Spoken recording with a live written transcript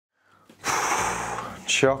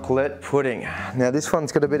Chocolate pudding. Now this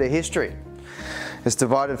one's got a bit of history. It's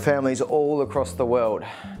divided families all across the world.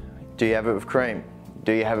 Do you have it with cream?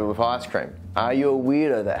 Do you have it with ice cream? Are you a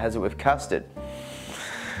weirdo that has it with custard?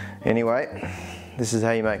 Anyway, this is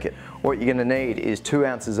how you make it. What you're gonna need is 2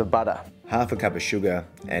 ounces of butter, half a cup of sugar,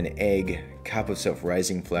 an egg, cup of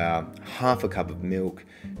self-raising flour, half a cup of milk,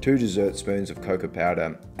 2 dessert spoons of cocoa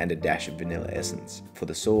powder, and a dash of vanilla essence. For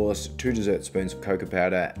the sauce, 2 dessert spoons of cocoa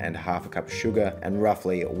powder and half a cup of sugar, and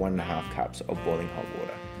roughly 1.5 cups of boiling hot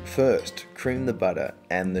water. First, cream the butter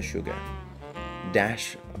and the sugar.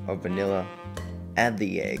 Dash of vanilla, add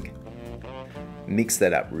the egg. Mix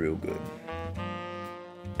that up real good.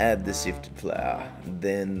 Add the sifted flour,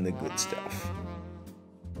 then the good stuff.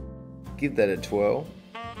 Give that a twirl,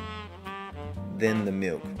 then the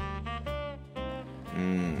milk.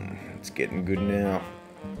 It's getting good now.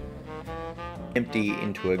 Empty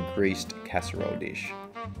into a greased casserole dish.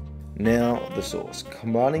 Now the sauce.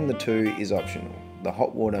 Combining the two is optional. The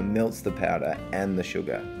hot water melts the powder and the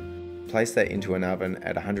sugar. Place that into an oven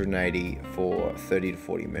at 180 for 30 to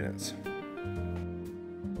 40 minutes.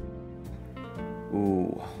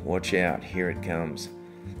 Ooh, watch out, here it comes.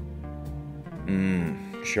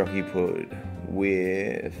 Shocky pud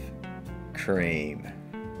with cream.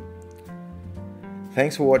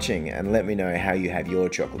 Thanks for watching, and let me know how you have your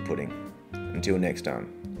chocolate pudding. Until next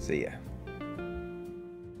time, see ya.